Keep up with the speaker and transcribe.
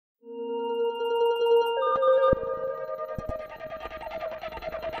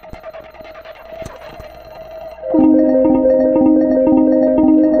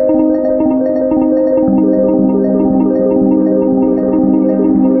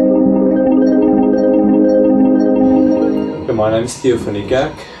My name is Theo van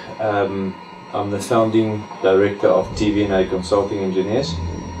Niekerk. I'm the founding director of TV&A Consulting Engineers.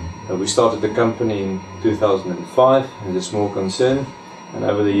 We started the company in 2005 as a small concern, and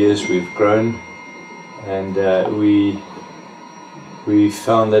over the years we've grown, and we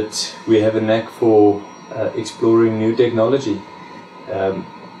found that we have a knack for exploring new technology.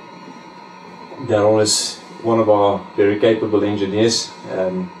 Daryl is one of our very capable engineers.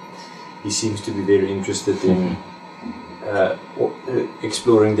 He seems to be very interested in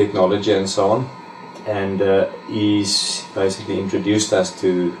exploring technology and so on, and he's basically introduced us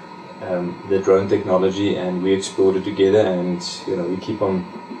to the drone technology, and we explored it together, and we keep on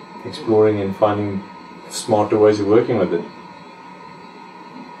exploring and finding smarter ways of working with it.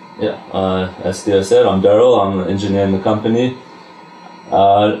 Yeah, as Theo said, I'm Daryl. I'm an engineer in the company.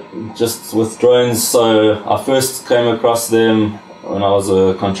 Just with drones, so I first came across them when I was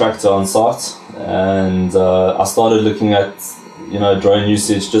a contractor on site, and I started looking at drone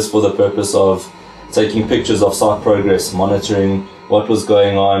usage just for the purpose of taking pictures of site progress, monitoring what was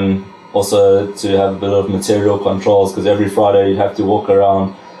going on, also to have a bit of material controls, because every Friday you have to walk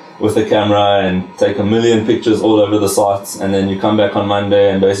around with a camera and take a million pictures all over the site, and then you come back on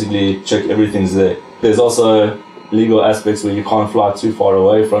Monday and basically check everything's there. There's also legal aspects where you can't fly too far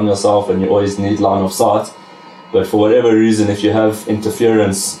away from yourself and you always need line of sight. But for whatever reason, if you have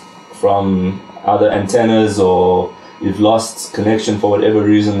interference from other antennas or you've lost connection for whatever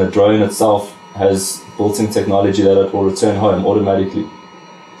reason, the drone itself has built-in technology that it will return home automatically.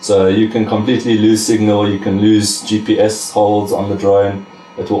 So you can completely lose signal, you can lose GPS holds on the drone.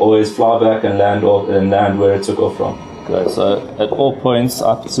 It will always fly back and land where it took off from. Okay, so at all points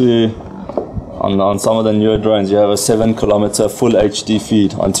up to on some of the newer drones, you have a 7-kilometer full HD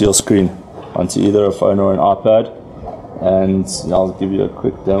feed onto your screen, onto either a phone or an iPad. And I'll give you a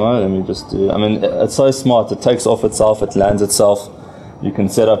quick demo. Let me just do. I mean, it's so smart. It takes off itself. It lands itself. You can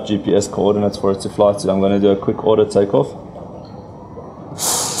set up GPS coordinates for it to fly to. I'm going to do a quick auto takeoff. So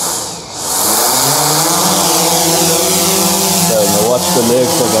you watch the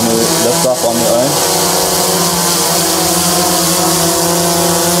legs are going to lift up on their own.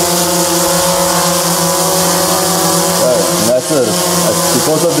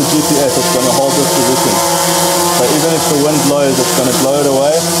 Because of the GPS, it's going to hold this position. So even if the wind blows, it's going to blow it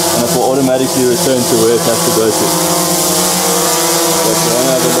away, and it will automatically return to where it has to go to. So if you want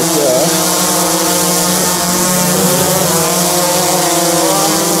to have a look here.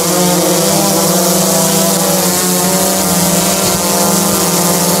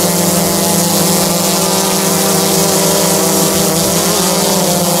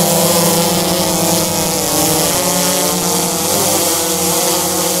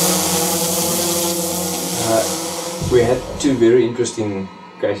 We had two very interesting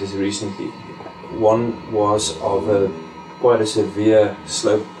cases recently. One was of quite a severe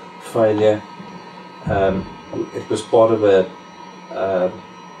slope failure. It was part of a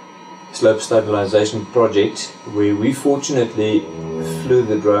slope stabilization project where we fortunately flew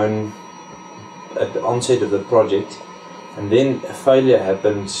the drone at the onset of the project, and then a failure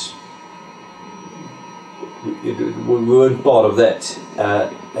happened. We weren't part of that,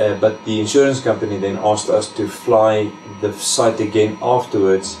 but the insurance company then asked us to fly the site again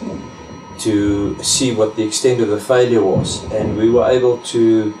afterwards to see what the extent of the failure was, and we were able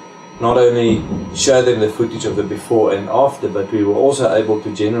to not only show them the footage of the before and after, but we were also able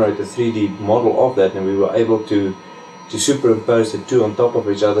to generate a 3D model of that, and we were able to superimpose the two on top of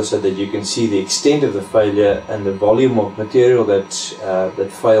each other so that you can see the extent of the failure and the volume of material that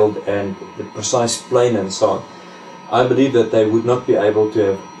failed and the precise plane and so on. I believe that they would not be able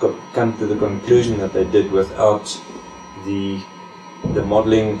to have come to the conclusion that they did without the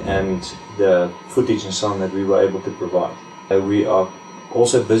modeling and the footage and so on that we were able to provide. We are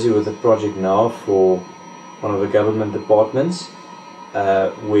also busy with a project now for one of the government departments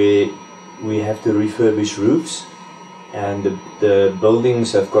where we have to refurbish roofs. And the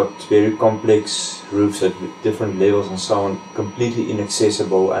buildings have got very complex roofs at different levels and so on, completely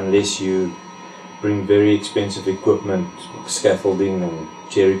inaccessible unless you bring very expensive equipment, scaffolding and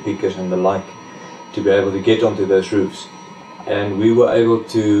cherry pickers and the like, to be able to get onto those roofs. And we were able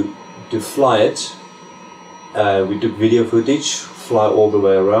to fly it. We took video footage, fly all the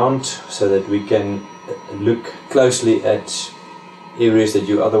way around so that we can look closely at areas that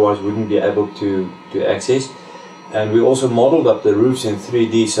you otherwise wouldn't be able to access. And we also modeled up the roofs in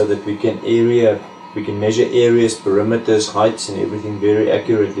 3D so that we can measure areas, perimeters, heights and everything very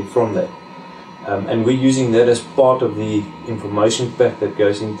accurately from that. And we're using that as part of the information pack that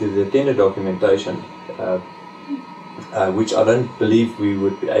goes into the tender documentation, which I don't believe we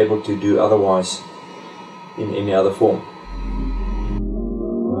would be able to do otherwise in any other form.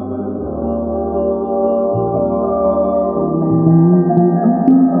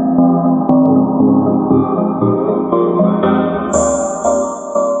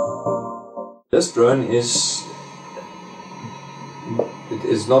 This drone is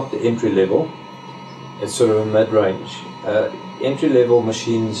not the entry level. It's sort of a mid-range. Entry level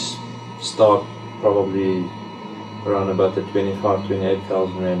machines start probably around about the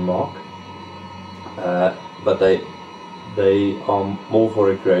 25,000–28,000 rand mark, but they are more for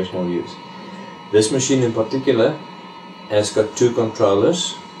recreational use. This machine in particular has got two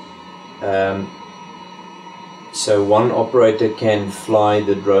controllers, so one operator can fly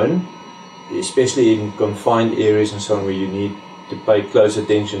the drone, especially in confined areas and so on, where you need to pay close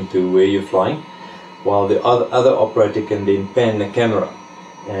attention to where you're flying, while the other operator can then pan the camera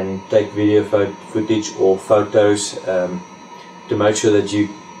and take video footage or photos to make sure that you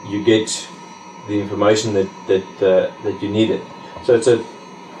get the information that you needed. So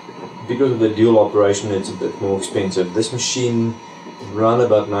because of the dual operation, it's a bit more expensive. This machine run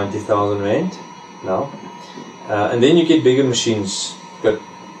about 90,000 rand now, and then you get bigger machines. Got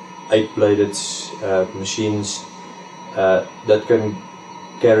 8-bladed machines that can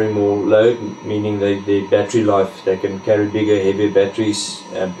carry more load, meaning the battery life, they can carry bigger, heavier batteries,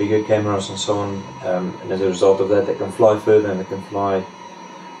 bigger cameras and so on, and as a result of that they can fly further and they can fly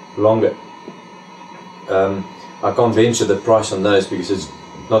longer. I can't venture the price on those because it's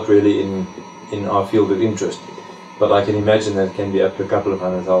not really in our field of interest, but I can imagine that it can be up to a couple of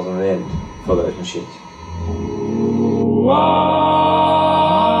 100,000 rand for those machines.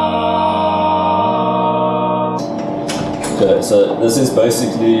 Okay, so this is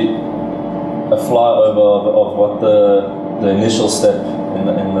basically a flyover of what the initial step in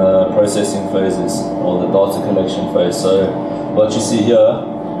the processing phase is, or the data collection phase. So what you see here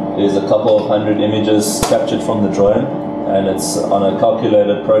is a couple of 100 images captured from the drone, and it's on a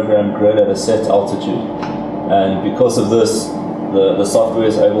calculated program grid at a set altitude. And because of this, the software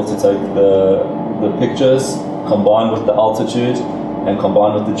is able to take the pictures combined with the altitude and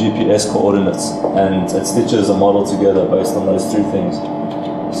combined with the GPS coordinates, and it stitches a model together based on those two things.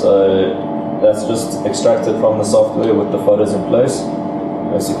 So that's just extracted from the software with the photos in place,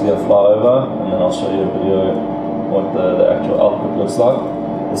 basically a flyover, and then I'll show you a video what the actual output looks like.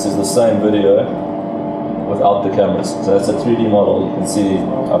 This is the same video without the cameras. So that's a 3D model. You can see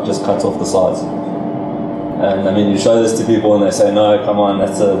I've just cut off the sides. And I mean, you show this to people and they say, no, come on,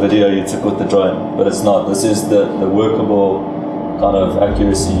 that's a video you took with the drone. But it's not. This is the workable kind of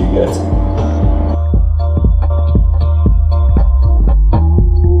accuracy you get.